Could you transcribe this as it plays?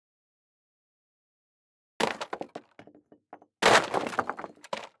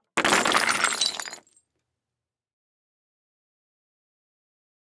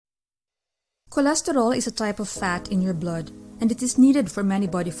Cholesterol is a type of fat in your blood, and it is needed for many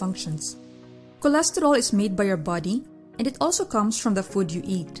body functions. Cholesterol is made by your body, and it also comes from the food you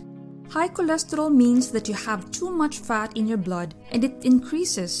eat. High cholesterol means that you have too much fat in your blood, and it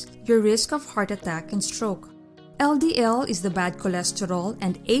increases your risk of heart attack and stroke. LDL is the bad cholesterol,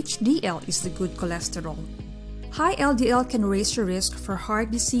 and HDL is the good cholesterol. High LDL can raise your risk for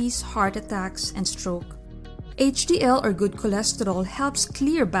heart disease, heart attacks, and stroke. HDL or good cholesterol helps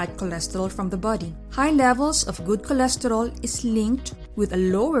clear bad cholesterol from the body. High levels of good cholesterol is linked with a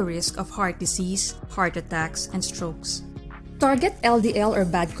lower risk of heart disease, heart attacks, and strokes. Target LDL or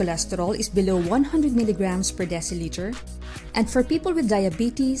bad cholesterol is below 100 milligrams per deciliter, and for people with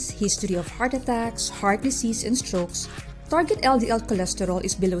diabetes, history of heart attacks, heart disease, and strokes, target LDL cholesterol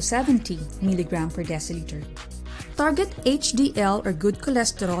is below 70 milligrams per deciliter. Target HDL or good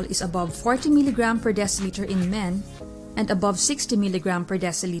cholesterol is above 40 milligrams per deciliter in men and above 60 milligrams per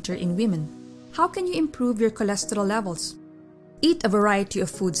deciliter in women. How can you improve your cholesterol levels? Eat a variety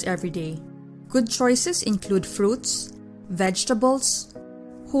of foods every day. Good choices include fruits, vegetables,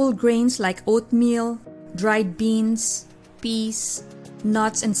 whole grains like oatmeal, dried beans, peas,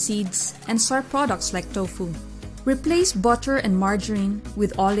 nuts and seeds, and soy products like tofu. Replace butter and margarine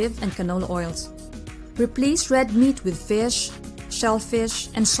with olive and canola oils. Replace red meat with fish, shellfish,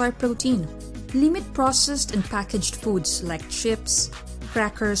 and soy protein. Limit processed and packaged foods like chips,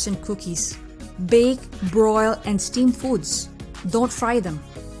 crackers, and cookies. Bake, broil, and steam foods. Don't fry them.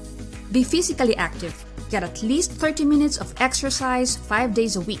 Be physically active. Get at least 30 minutes of exercise 5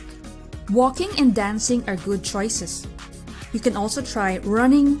 days a week. Walking and dancing are good choices. You can also try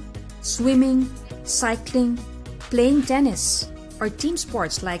running, swimming, cycling, playing tennis, or team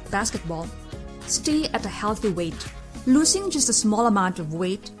sports like basketball. Stay at a healthy weight. Losing just a small amount of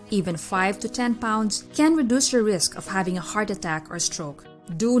weight, even 5 to 10 pounds, can reduce your risk of having a heart attack or stroke.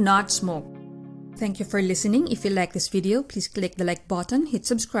 Do not smoke. Thank you for listening. If you like this video, please click the like button, hit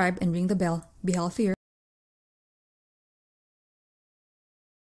subscribe, and ring the bell. Be healthier.